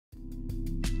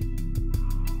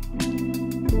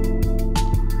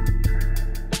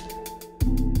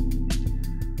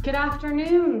Good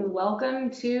afternoon. Welcome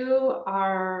to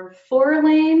our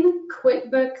Fourlane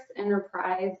QuickBooks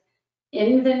Enterprise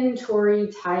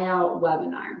Inventory Tie-Out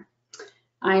webinar.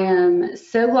 I am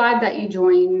so glad that you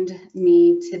joined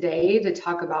me today to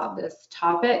talk about this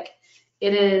topic.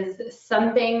 It is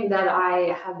something that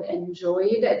I have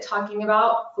enjoyed talking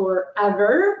about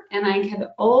forever, and I could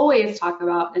always talk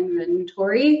about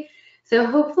inventory. So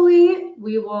hopefully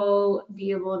we will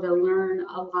be able to learn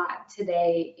a lot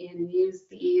today and use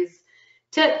these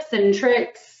tips and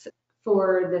tricks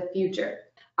for the future.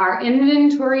 Our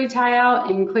inventory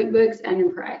tie-out in QuickBooks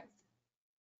Enterprise.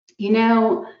 You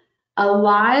know, a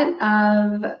lot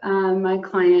of my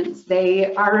clients,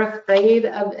 they are afraid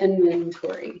of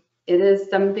inventory. It is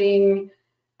something,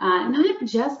 not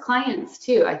just clients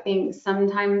too. I think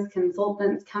sometimes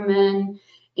consultants come in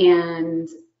and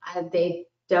they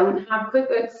don't have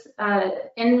QuickBooks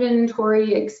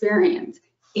inventory experience.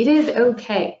 It is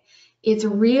okay. It's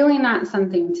really not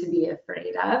something to be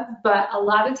afraid of, but a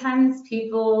lot of times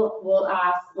people will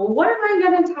ask, well, what am I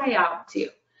going to tie out to?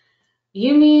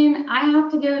 You mean I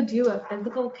have to go do a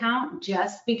physical count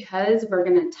just because we're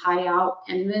going to tie out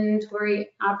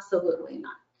inventory? Absolutely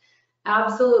not.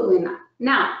 Absolutely not.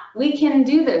 Now, we can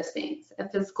do those things, a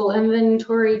physical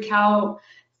inventory count,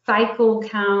 cycle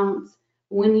counts.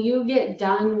 When you get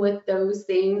done with those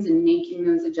things and making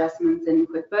those adjustments in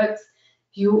QuickBooks,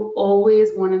 you always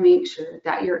want to make sure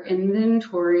that your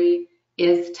inventory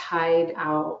is tied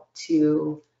out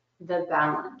to the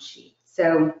balance sheet.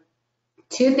 So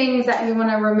 2 things that you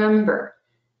want to remember,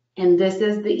 and this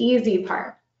is the easy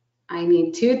part. I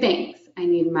need 2 things. I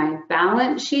need my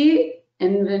balance sheet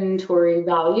inventory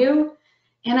value,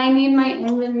 and I need my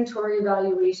inventory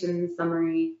valuation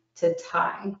summary to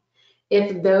tie.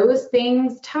 If those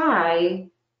things tie,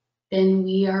 then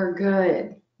we are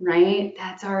good, right?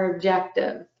 That's our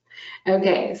objective.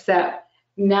 Okay, so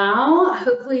now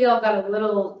hopefully y'all got a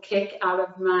little kick out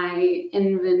of my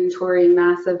inventory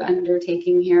massive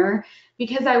undertaking here,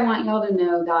 because I want y'all to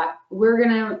know that we're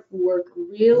gonna work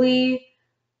really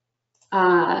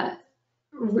in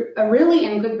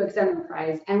QuickBooks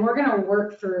Enterprise, and we're gonna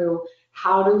work through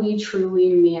how do we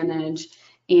truly manage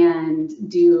and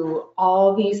do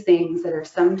all these things that are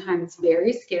sometimes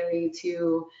very scary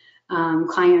to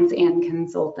clients and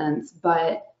consultants,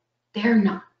 but they're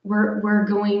not. We're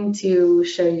going to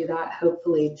show you that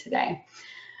hopefully today.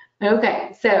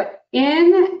 Okay, so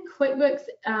in QuickBooks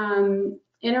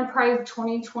Enterprise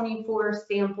 2024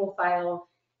 sample file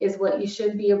is what you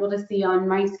should be able to see on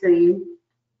my screen.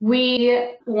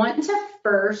 We want to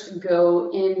first go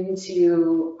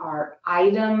into our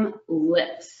item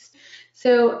list.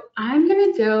 So I'm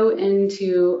going to go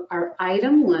into our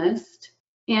item list,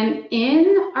 and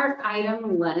in our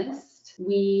item list,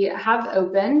 we have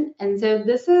open. And so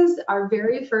this is our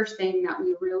very first thing that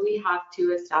we really have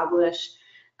to establish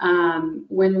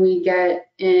when we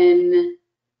get in,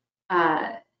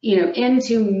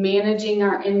 into managing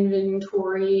our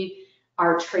inventory.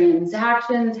 Our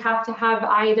transactions have to have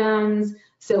items.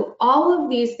 So all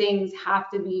of these things have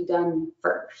to be done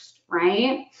first,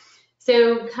 right?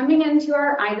 So coming into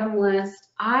our item list,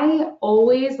 I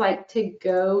always like to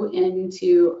go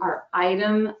into our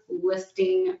item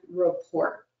listing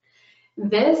report.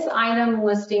 This item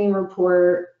listing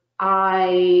report,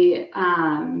 it's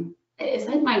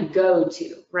like my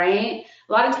go-to, right?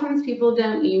 A lot of times people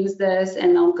don't use this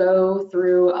and they'll go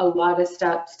through a lot of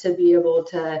steps to be able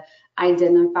to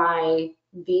identify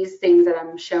these things that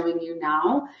I'm showing you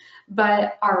now.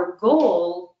 But our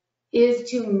goal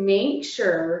is to make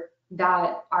sure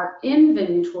that our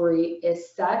inventory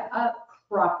is set up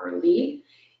properly.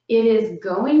 It is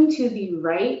going to the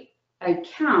right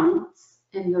accounts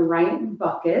in the right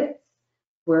buckets.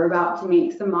 We're about to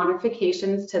make some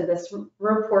modifications to this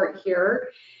report here.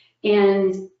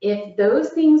 And if those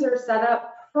things are set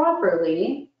up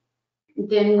properly,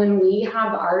 then when we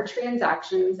have our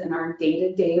transactions in our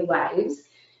day-to-day lives,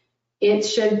 it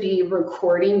should be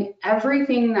recording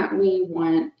everything that we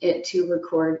want it to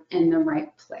record in the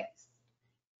right place.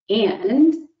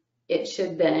 And it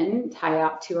should then tie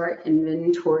out to our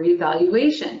inventory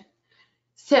valuation.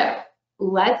 So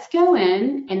let's go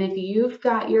in, and if you've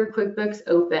got your QuickBooks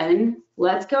open,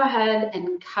 let's go ahead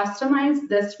and customize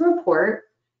this report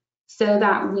so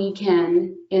that we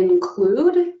can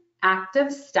include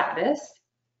active status.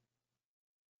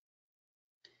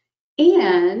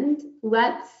 And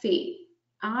let's see,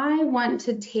 I want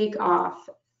to take off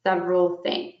several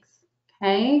things,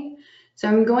 okay? So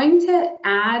I'm going to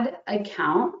add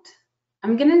account.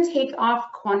 I'm going to take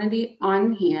off quantity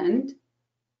on hand.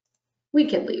 We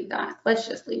could leave that. Let's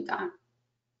just leave that.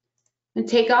 And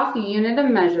take off unit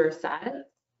of measure set,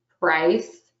 price,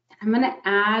 I'm going to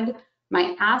add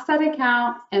my asset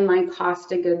account and my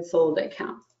cost of goods sold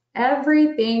account.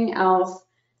 Everything else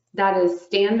that is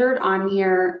standard on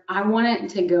here, I want it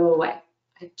to go away.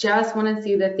 I just want to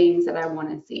see the things that I want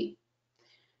to see.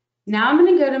 Now I'm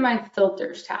going to go to my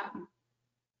filters tab.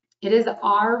 It is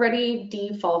already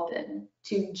defaulted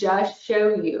to just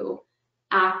show you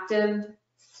active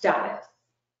status,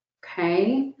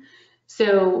 okay?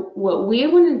 So what we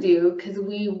want to do, because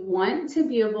we want to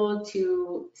be able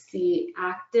to see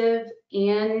active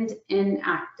and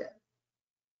inactive.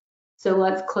 So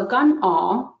let's click on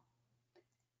all.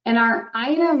 And our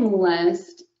item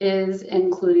list is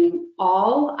including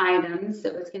all items. So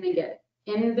it's going to get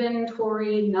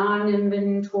inventory,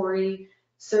 non-inventory,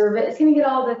 service. It's going to get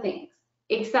all the things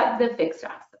except the fixed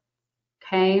assets.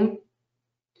 Okay.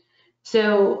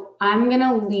 So I'm going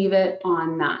to leave it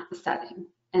on that setting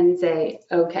and say,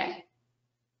 okay,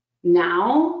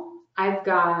 now I've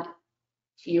got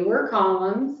fewer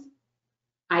columns.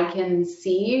 I can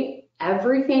see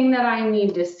everything that I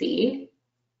need to see.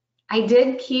 I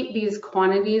did keep these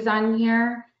quantities on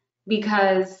here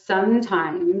because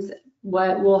sometimes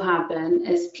what will happen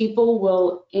is people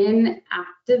will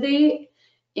inactivate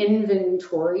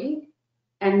inventory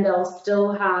and they'll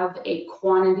still have a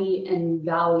quantity and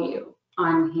value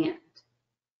on hand,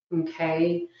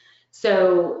 okay?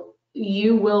 So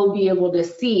you will be able to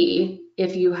see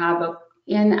if you have an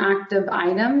inactive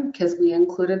item, because we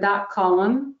included that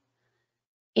column,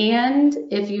 and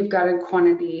if you've got a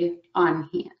quantity on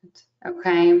hand,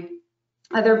 okay?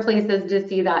 Other places to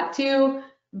see that too,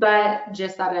 but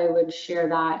just thought I would share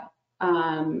that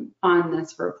on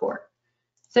this report.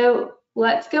 So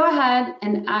let's go ahead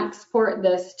and export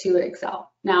this to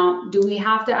Excel. Now, do we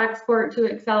have to export to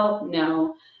Excel?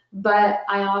 No, but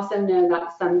I also know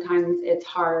that sometimes it's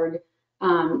hard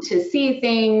to see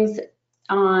things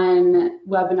on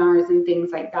webinars and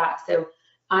things like that. So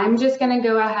I'm just going to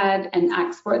go ahead and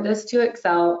export this to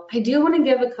Excel. I do want to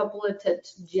give a couple of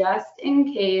tips just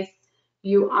in case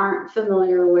you aren't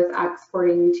familiar with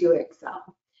exporting to Excel.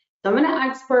 So I'm going to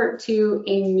export to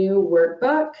a new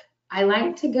workbook. I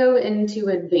like to go into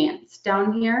advanced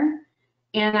down here,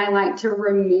 and I like to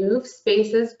remove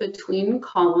spaces between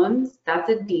columns. That's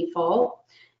a default.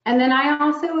 And then I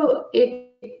also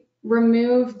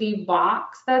remove the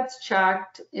box that's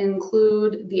checked,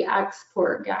 include the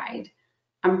export guide.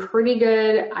 I'm pretty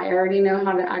good. I already know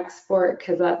how to export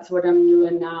because that's what I'm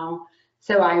doing now.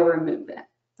 So I remove it,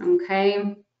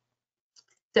 okay?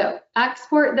 So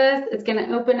export this, it's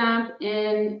gonna open up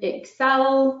in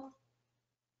Excel.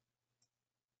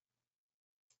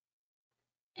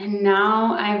 And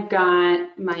now I've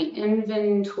got my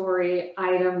inventory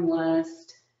item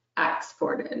list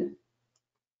exported.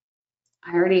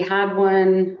 I already had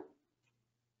one.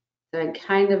 So I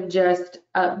kind of just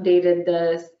updated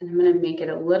this, and I'm going to make it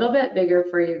a little bit bigger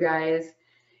for you guys.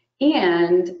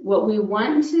 And what we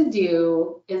want to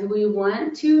do is we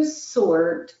want to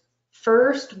sort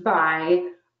first by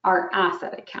our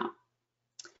asset account.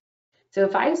 So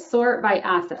if I sort by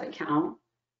asset account,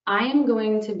 I am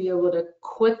going to be able to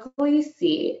quickly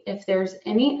see if there's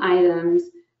any items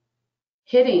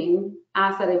hitting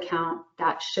asset account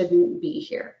that shouldn't be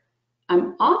here.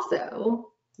 I'm also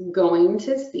going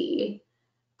to see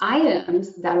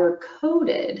items that are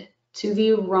coded to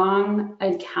the wrong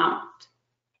account.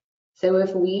 So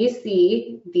if we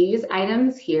see these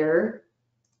items here,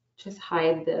 just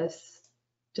hide this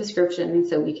description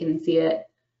so we can see it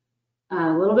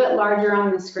a little bit larger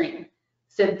on the screen.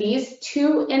 So these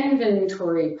two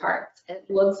inventory parts, it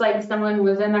looks like someone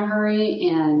was in a hurry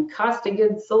and cost of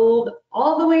goods sold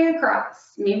all the way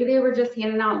across. Maybe they were just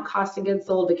handing out cost of goods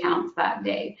sold accounts that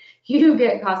day. You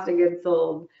get cost of goods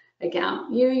sold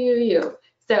account, you.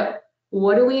 So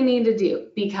what do we need to do?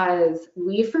 Because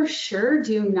we for sure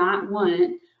do not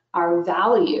want our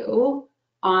value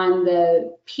on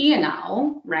the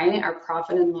P&L, right? Our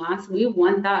profit and loss, we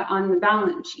want that on the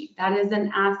balance sheet. That is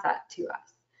an asset to us.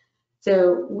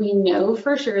 So we know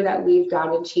for sure that we've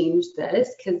got to change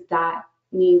this because that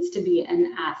needs to be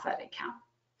an asset account.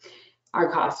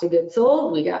 Our cost of goods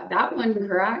sold, we got that one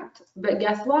correct, but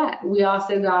guess what? We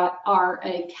also got our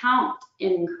account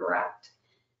incorrect.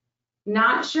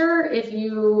 Not sure if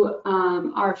you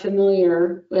are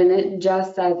familiar when it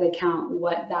just says account,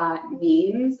 what that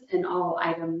means in all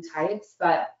item types,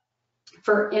 but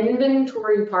for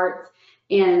inventory parts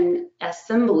and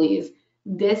assemblies,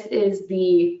 this is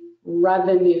the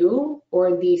revenue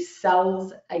or the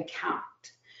sales account.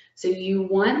 So you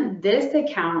want this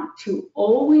account to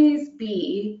always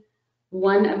be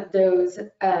one of those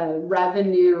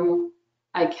revenue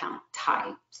account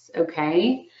types,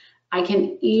 okay? I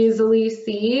can easily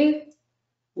see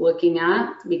looking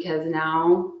at, because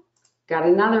now got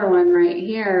another one right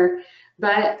here,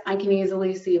 but I can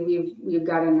easily see we've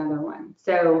got another one.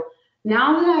 So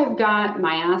now that I've got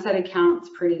my asset accounts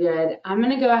pretty good, I'm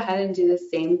going to go ahead and do the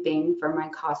same thing for my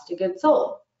cost of goods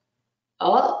sold.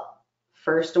 Oh,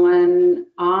 first one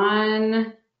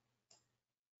on,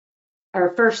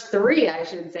 or first three, I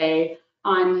should say,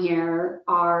 on here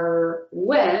are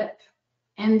WIP,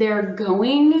 and they're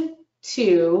going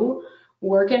to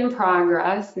work in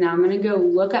progress. Now I'm going to go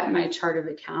look at my chart of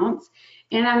accounts,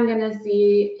 and I'm going to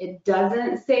see it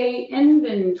doesn't say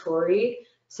inventory.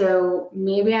 So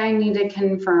maybe I need to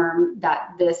confirm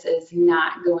that this is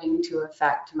not going to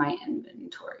affect my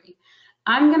inventory.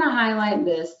 I'm going to highlight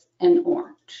this in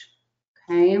orange.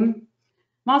 Okay. I'm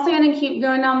also going to keep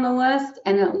going down the list,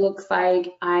 and it looks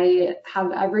like I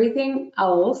have everything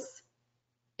else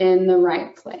in the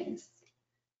right place.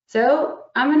 So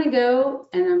I'm going to go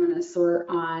and I'm going to sort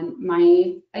on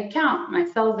my account, my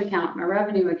sales account, my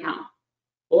revenue account.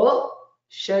 Well,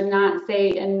 should not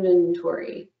say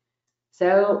inventory.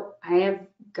 So I have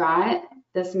got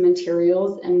this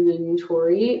materials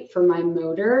inventory for my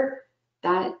motor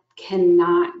that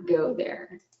cannot go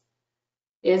there.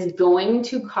 Is going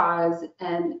to cause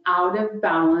an out of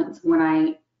balance when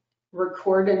I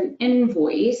record an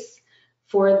invoice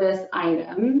for this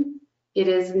item. It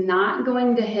is not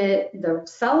going to hit the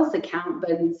sales account,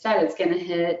 but instead it's going to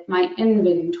hit my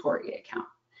inventory account.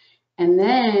 And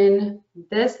then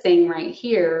this thing right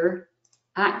here,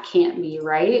 that can't be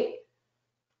right.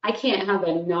 I can't have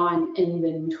a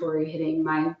non-inventory hitting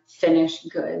my finished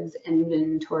goods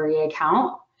inventory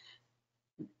account.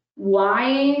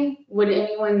 Why would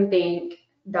anyone think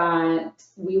that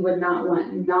we would not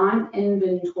want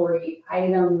non-inventory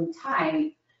item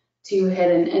type to hit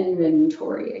an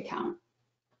inventory account?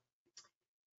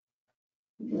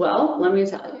 Well, let me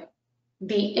tell you.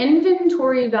 The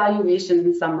inventory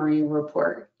valuation summary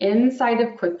report inside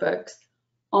of QuickBooks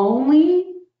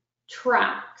only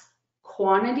tracks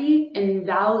quantity and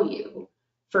value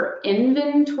for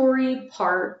inventory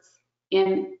parts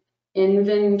and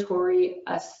inventory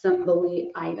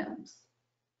assembly items.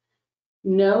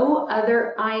 No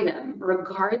other item,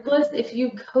 regardless if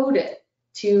you code it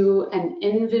to an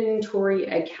inventory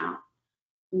account,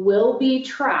 will be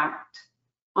tracked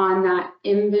on that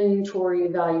inventory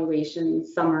valuation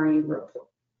summary report.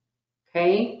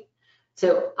 Okay,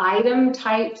 so item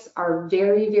types are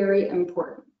very, very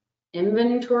important.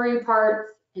 Inventory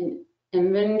parts and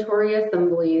inventory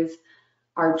assemblies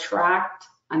are tracked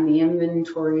on the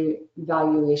inventory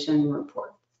valuation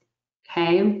report.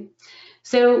 Okay,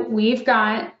 so we've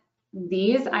got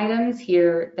these items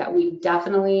here that we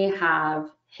definitely have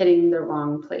hitting the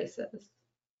wrong places.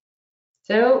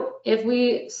 So if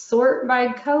we sort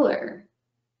by color,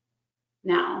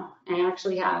 now I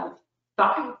actually have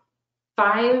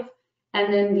five,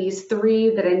 and then these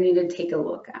three that I need to take a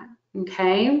look at.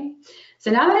 Okay,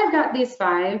 so now that I've got these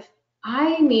five,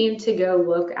 I need to go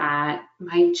look at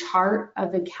my chart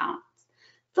of accounts.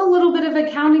 It's a little bit of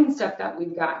accounting stuff that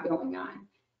we've got going on.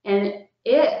 And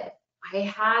if I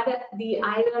had the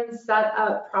items set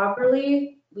up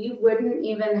properly, we wouldn't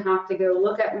even have to go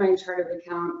look at my chart of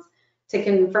accounts to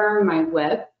confirm my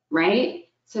WIP, right?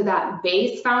 So that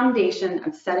base foundation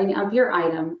of setting up your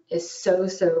item is so,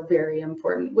 so very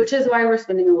important, which is why we're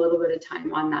spending a little bit of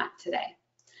time on that today.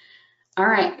 All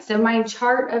right, so my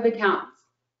chart of accounts.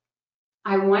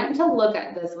 I want to look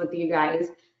at this with you guys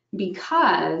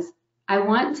because I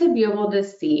want to be able to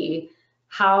see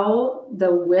how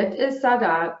the WIP is set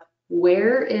up,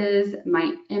 where is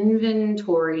my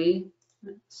inventory,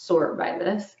 sort by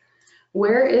this,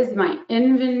 where is my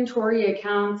inventory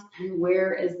accounts, and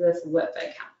where is this WIP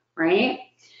account, right?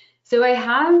 So I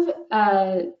have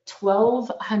a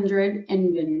 1200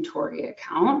 inventory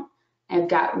account. I've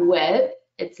got WIP,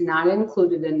 it's not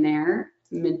included in there,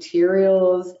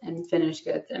 materials and finished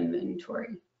goods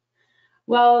inventory.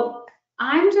 Well,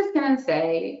 I'm just going to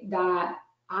say that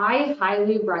I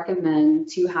highly recommend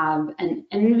to have an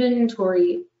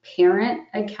inventory parent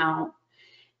account.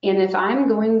 And if I'm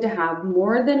going to have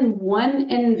more than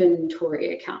one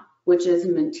inventory account, which is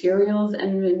materials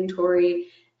inventory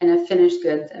and a finished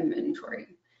goods inventory.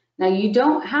 Now you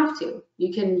don't have to,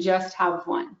 you can just have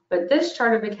one, but this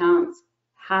chart of accounts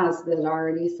has that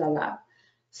already set up.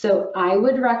 So I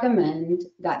would recommend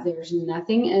that there's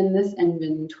nothing in this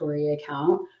inventory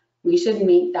account. We should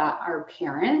make that our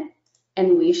parent,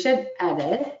 and we should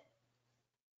edit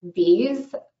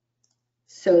these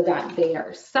so that they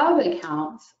are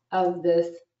sub-accounts of this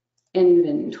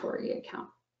inventory account.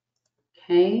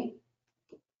 Okay,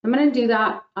 I'm going to do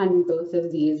that on both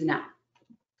of these now.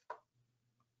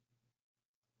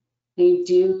 They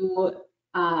do,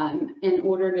 in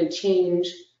order to change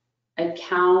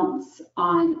accounts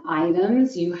on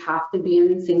items, you have to be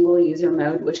in single user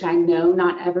mode, which I know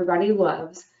not everybody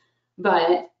loves,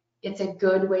 but it's a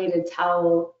good way to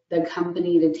tell the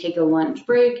company to take a lunch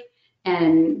break,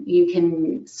 and you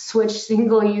can switch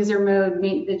single user mode,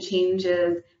 make the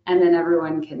changes, and then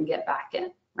everyone can get back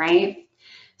in, right?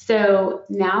 So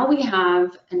now we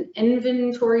have an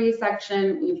inventory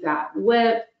section, we've got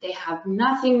WIP, they have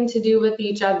nothing to do with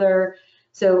each other.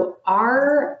 So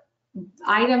our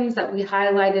items that we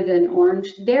highlighted in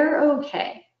orange, they're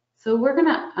okay. So we're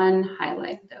gonna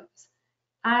unhighlight those.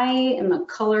 I am a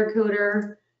color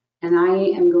coder and I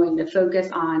am going to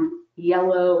focus on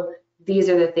yellow. These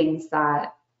are the things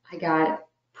that I got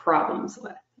problems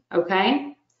with,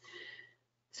 okay?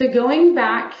 So going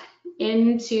back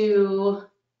into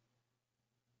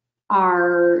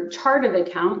our chart of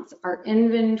accounts, our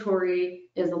inventory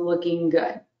is looking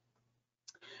good.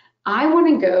 I want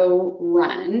to go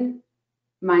run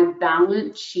my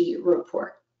balance sheet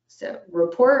report. So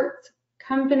reports,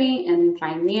 company and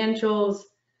financials,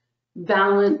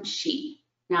 balance sheet.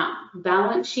 Now,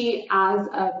 balance sheet as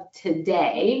of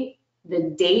today,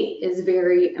 the date is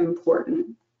very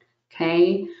important.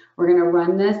 Okay, we're going to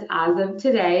run this as of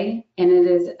today, and it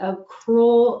is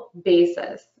accrual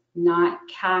basis, not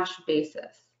cash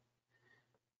basis.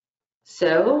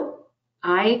 So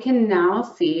I can now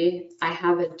see I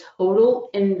have a total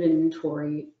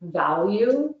inventory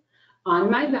value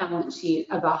on my balance sheet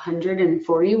of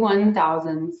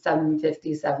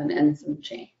 $141,757 and some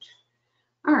change.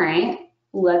 All right,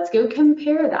 let's go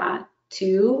compare that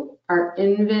to our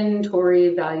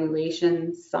inventory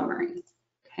valuation summary.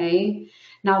 Okay,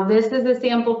 now this is a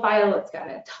sample file. It's got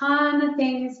a ton of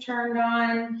things turned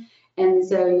on. And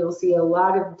so you'll see a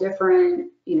lot of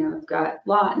different, I've got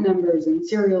lot numbers and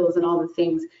serials and all the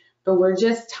things, but we're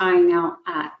just tying out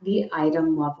at the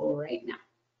item level right now.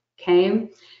 Okay,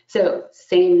 so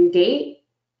same date,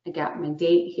 I got my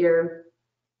date here,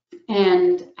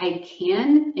 and I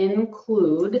can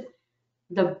include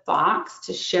the box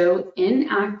to show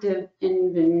inactive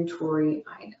inventory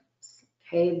items.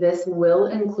 Okay, this will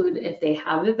include, if they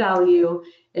have a value,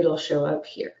 it'll show up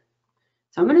here.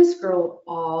 So I'm going to scroll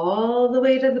all the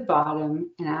way to the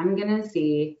bottom and I'm going to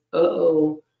see,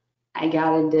 uh-oh, I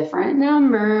got a different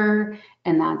number,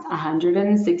 and that's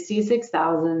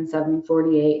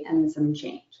 166,748 and some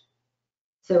change.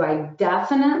 So I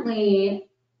definitely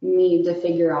need to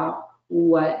figure out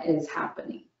what is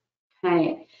happening.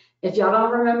 Okay, if y'all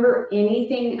don't remember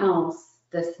anything else,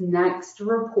 this next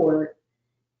report,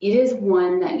 it is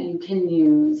one that you can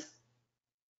use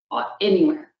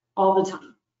anywhere, all the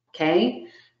time. Okay,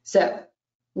 so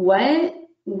what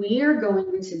we are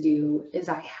going to do is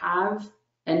I have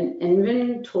an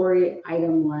inventory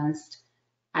item list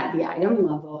at the item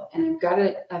level, and I've got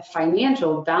a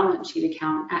financial balance sheet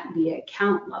account at the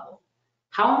account level.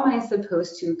 How am I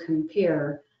supposed to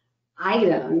compare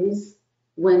items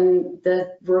when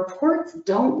the reports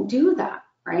don't do that,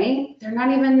 right? They're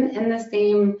not even in the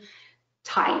same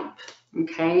type,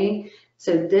 okay?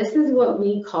 So this is what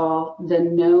we call the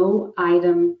no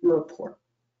item report.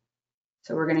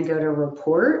 So we're going to go to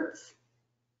reports.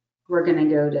 We're going to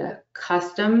go to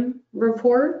custom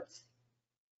reports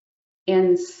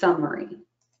and summary.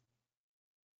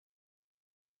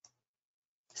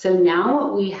 So now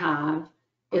what we have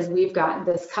is we've got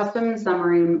this custom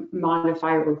summary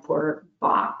modify report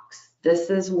box.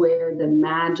 This is where the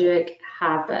magic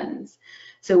happens.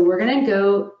 So we're going to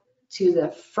go to the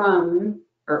from,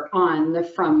 or on the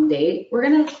from date. We're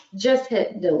going to just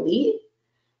hit delete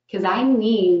because I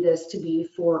need this to be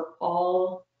for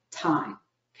all time.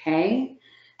 Okay,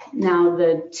 now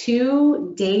the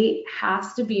to date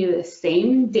has to be the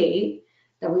same date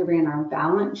that we ran our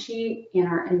balance sheet and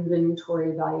our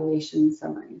inventory valuation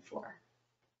summary for.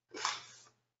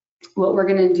 What we're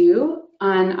going to do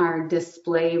on our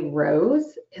display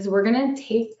rows is we're going to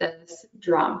take this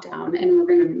drop down and we're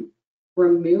going to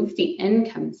remove the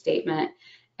income statement,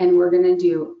 and we're going to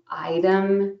do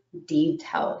item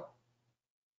detail.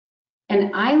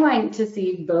 And I like to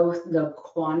see both the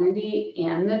quantity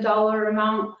and the dollar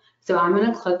amount. So I'm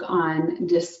going to click on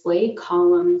display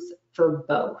columns for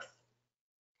both.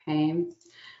 Okay.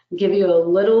 I'll give you a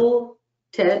little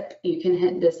tip. You can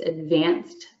hit this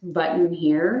advanced button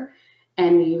here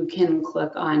and you can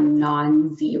click on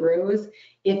non-zeros.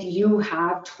 If you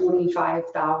have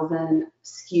 25,000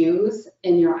 SKUs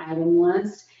in your item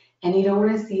list and you don't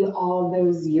want to see all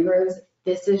those zeros,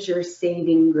 this is your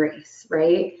saving grace,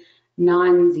 right?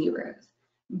 Non-zeros.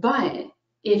 But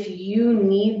if you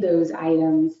need those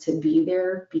items to be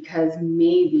there because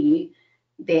maybe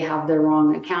they have the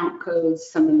wrong account codes,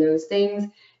 some of those things,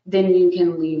 then you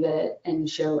can leave it and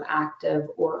show active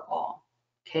or all.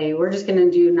 Okay, we're just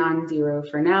gonna do non-zero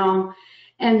for now.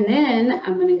 And then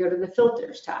I'm gonna go to the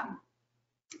filters tab.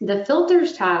 The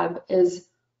filters tab is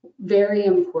very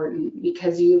important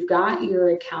because you've got your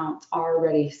account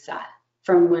already set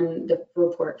from when the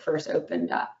report first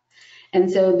opened up. And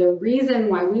so the reason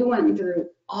why we went through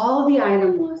all the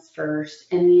item lists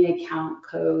first and the account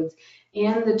codes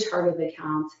and the chart of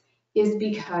accounts is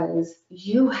because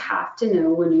you have to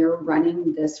know when you're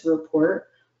running this report,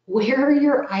 where are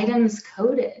your items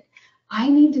coded? I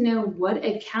need to know what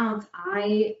accounts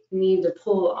I need to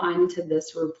pull onto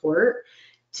this report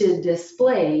to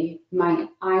display my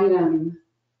item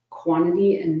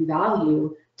quantity and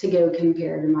value to go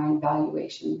compare to my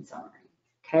valuation summary,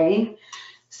 okay?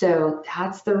 So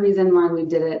that's the reason why we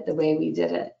did it the way we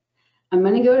did it. I'm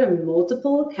gonna go to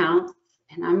multiple accounts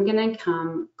and I'm gonna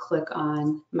come click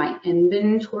on my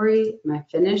inventory, my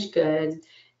finished goods,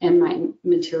 and my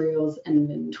materials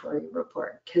inventory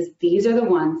report, because these are the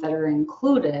ones that are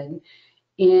included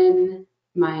in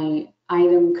my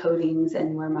item codings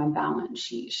and where my balance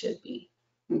sheet should be,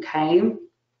 okay?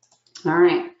 All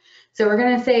right, so we're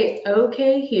gonna say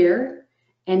okay here,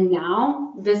 and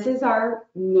now this is our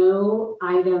no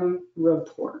item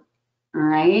report, all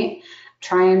right?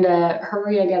 Trying to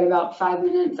hurry, I got about 5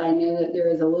 minutes. I know that there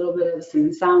is a little bit of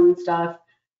some sound stuff.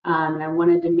 I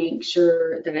wanted to make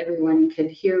sure that everyone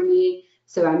could hear me,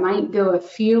 so I might go a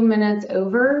few minutes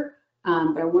over,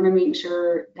 but I want to make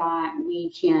sure that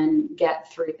we can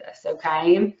get through this,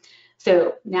 okay?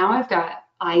 So now I've got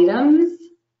items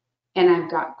and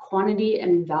I've got quantity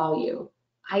and value.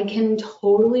 I can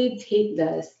totally take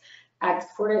this,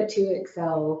 export it to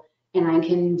Excel, and I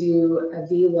can do a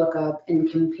VLOOKUP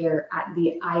and compare at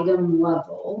the item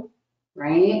level,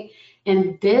 right?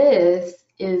 And this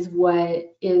is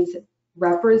what is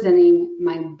representing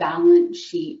my balance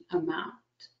sheet amount,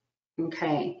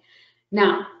 okay?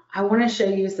 Now, I want to show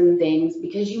you some things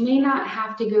because you may not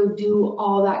have to go do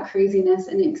all that craziness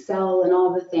in Excel and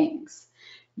all the things.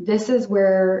 This is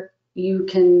where you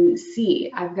can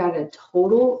see I've got a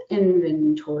total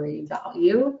inventory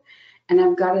value and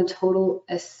I've got a total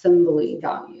assembly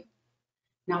value.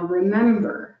 Now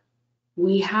remember,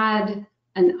 we had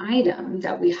an item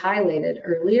that we highlighted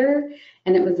earlier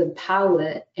and it was a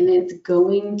pallet and it's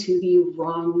going to the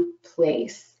wrong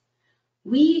place.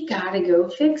 We gotta go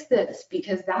fix this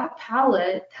because that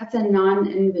pallet, that's a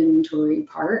non-inventory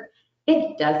part.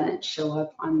 It doesn't show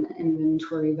up on the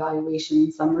inventory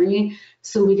valuation summary,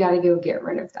 so we gotta go get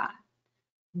rid of that.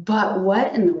 But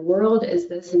what in the world is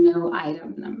this no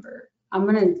item number? I'm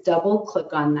gonna double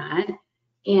click on that,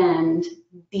 and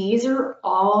these are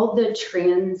all the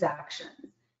transactions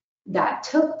that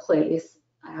took place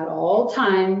at all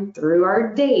time through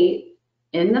our date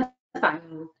in the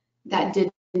file that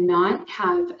did not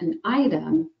have an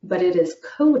item, but it is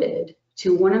coded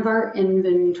to one of our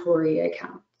inventory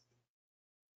accounts.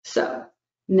 So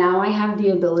now I have the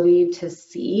ability to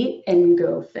see and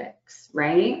go fix,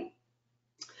 right?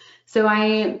 So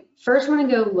I first want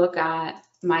to go look at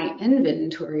my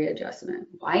inventory adjustment.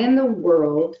 Why in the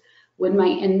world would my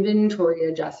inventory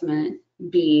adjustment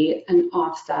be an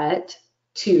offset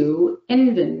to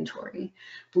inventory?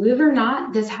 Believe it or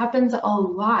not, this happens a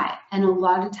lot, and a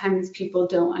lot of times people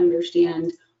don't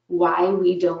understand why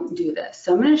we don't do this.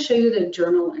 So I'm going to show you the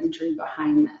journal entry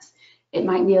behind this. It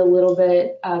might be a little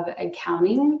bit of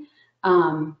accounting,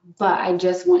 but I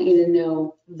just want you to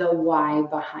know the why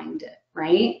behind it,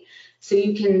 right? So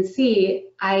you can see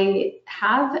I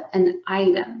have an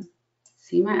item.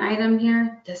 See my item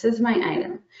here? This is my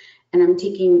item. And I'm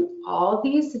taking all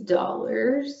these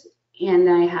dollars and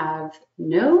I have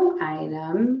no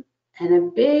item and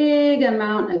a big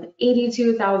amount of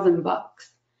 82,000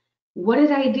 bucks. What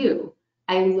did I do?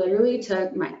 I literally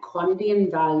took my quantity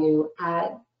and value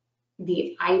at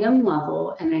the item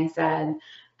level and I said,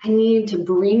 I need to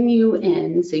bring you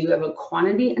in so you have a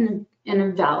quantity and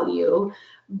a value,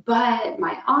 but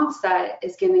my offset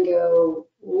is going to go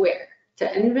where?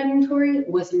 To inventory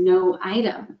with no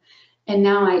item. And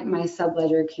now my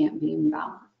subledger can't be in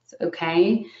balance,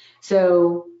 okay?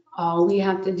 So all we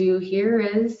have to do here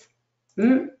is,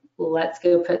 let's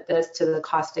go put this to the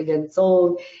cost of goods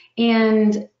sold,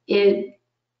 and it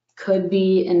could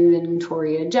be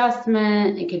inventory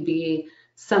adjustment, it could be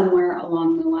somewhere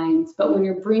along the lines, but when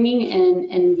you're bringing in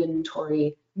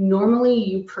inventory, normally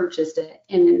you purchased it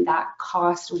and that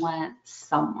cost went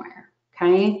somewhere,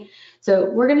 okay? So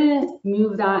we're gonna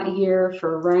move that here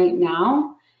for right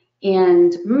now,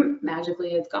 and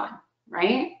magically it's gone,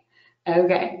 right?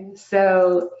 Okay,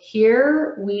 so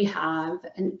here we have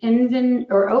an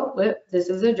this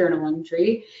is a journal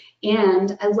entry,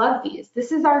 and I love these.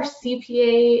 This is our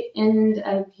CPA end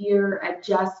of year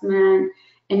adjustment,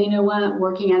 and you know what?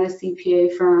 Working at a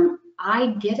CPA firm, I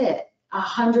get it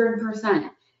 100%.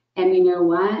 And you know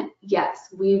what? Yes,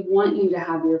 we want you to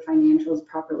have your financials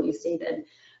properly stated,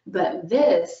 but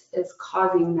this is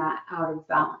causing that out of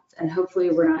balance, and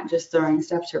hopefully we're not just throwing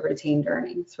stuff to retained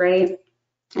earnings, right?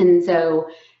 And so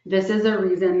this is a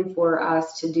reason for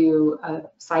us to do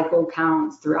cycle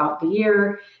counts throughout the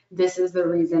year. This is the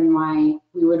reason why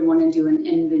we would want to do an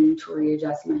inventory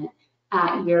adjustment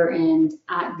at year end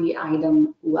at the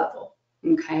item level,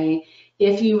 okay?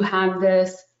 If you have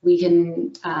this, we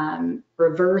can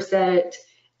reverse it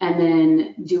and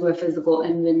then do a physical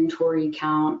inventory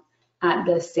count at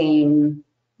the same,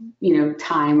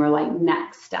 time or like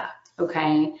next step,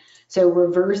 okay? So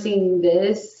reversing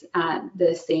this at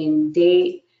the same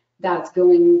date, that's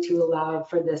going to allow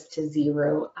for this to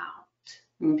zero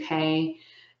out, okay?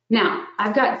 Now,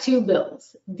 I've got two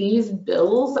bills. These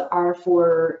bills are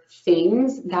for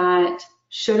things that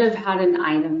should have had an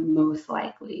item most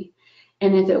likely.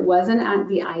 And if it wasn't at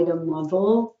the item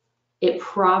level, it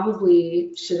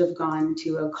probably should have gone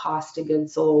to a cost of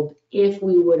goods sold if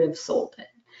we would have sold it.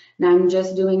 Now, I'm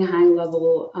just doing high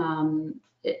level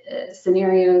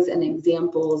scenarios and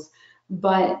examples,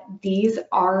 but these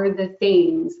are the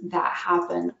things that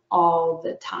happen all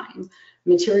the time.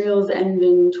 Materials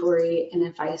inventory, and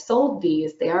if I sold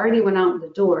these, they already went out the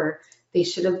door, they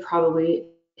should have probably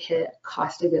hit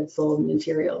cost of goods sold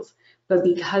materials. But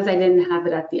because I didn't have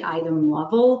it at the item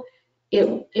level,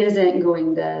 it isn't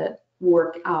going to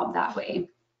work out that way.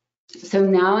 So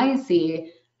now I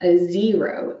see a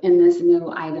 0 in this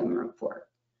no item report.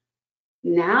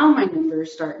 Now my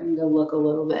numbers starting to look a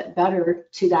little bit better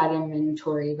to that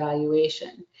inventory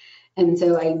valuation. And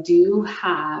so I do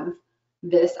have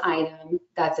this item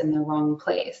that's in the wrong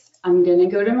place. I'm going to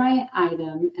go to my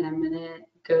item and I'm going to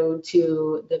go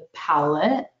to the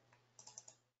palette.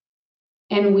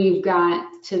 And we've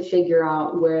got to figure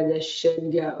out where this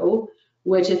should go,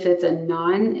 which if it's a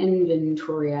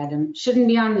non-inventory item, shouldn't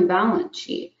be on the balance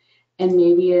sheet. And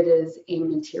maybe it is a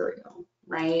material,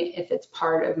 right? If it's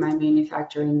part of my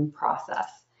manufacturing process.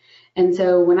 And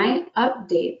so when I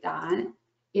update that,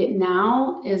 it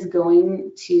now is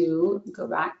going to go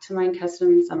back to my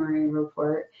custom summary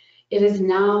report. It is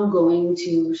now going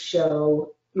to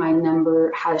show my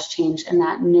number has changed, and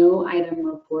that no item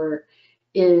report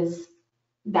is,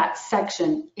 that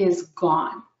section is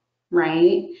gone,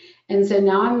 right? And so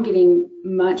now I'm getting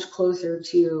much closer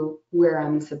to where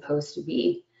I'm supposed to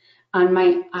be. On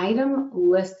my item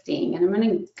listing, and I'm going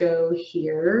to go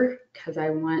here because I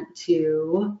want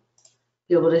to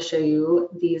be able to show you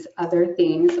these other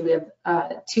things. So we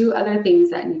have 2 other things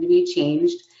that need to be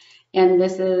changed, and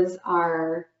this is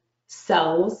our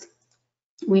cells.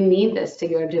 We need this to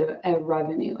go to a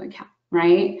revenue account,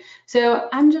 right? So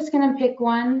I'm just going to pick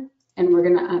one and we're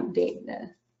going to update this.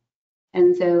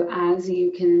 And so as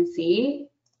you can see,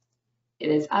 it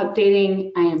is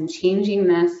updating. I am changing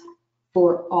this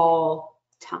for all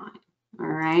time, all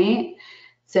right?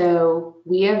 So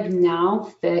we have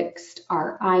now fixed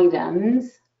our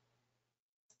items.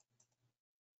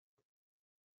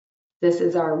 This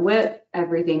is our WIP,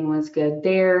 everything was good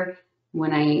there.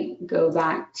 When I go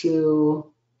back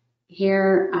to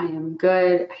here, I am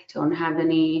good. I don't have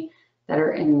any that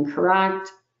are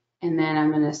incorrect. And then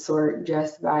I'm gonna sort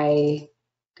just by,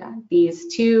 got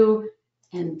these 2,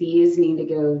 and these need to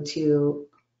go to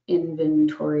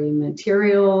inventory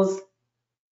materials.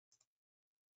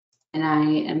 And I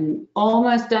am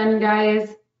almost done,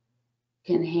 guys.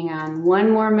 Can hang on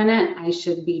one more minute. I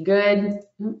should be good.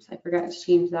 Oops, I forgot to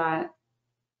change that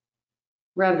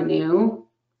revenue.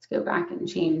 Let's go back and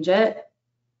change it.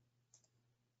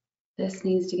 This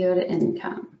needs to go to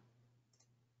income.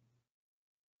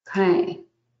 Okay.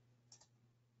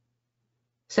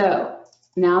 So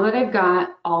now that I've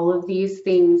got all of these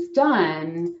things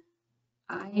done,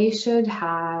 I should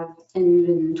have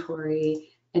inventory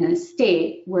in a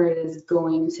state where it is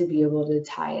going to be able to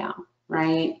tie out,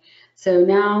 right? So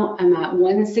now I'm at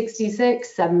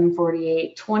 166,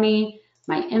 748, 20.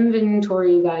 My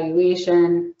inventory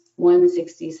valuation,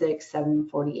 166,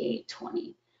 748,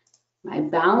 20. My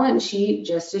balance sheet,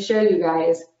 just to show you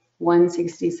guys,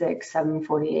 166,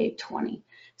 748, 20.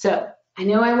 So I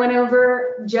know I went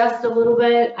over just a little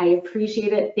bit. I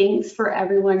appreciate it. Thanks for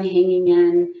everyone hanging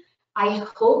in. I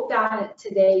hope that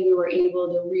today you were able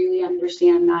to really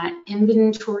understand that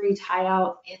inventory tie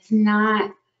out, it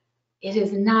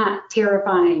is not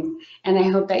terrifying. And I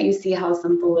hope that you see how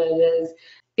simple it is.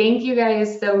 Thank you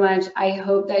guys so much. I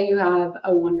hope that you have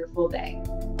a wonderful day.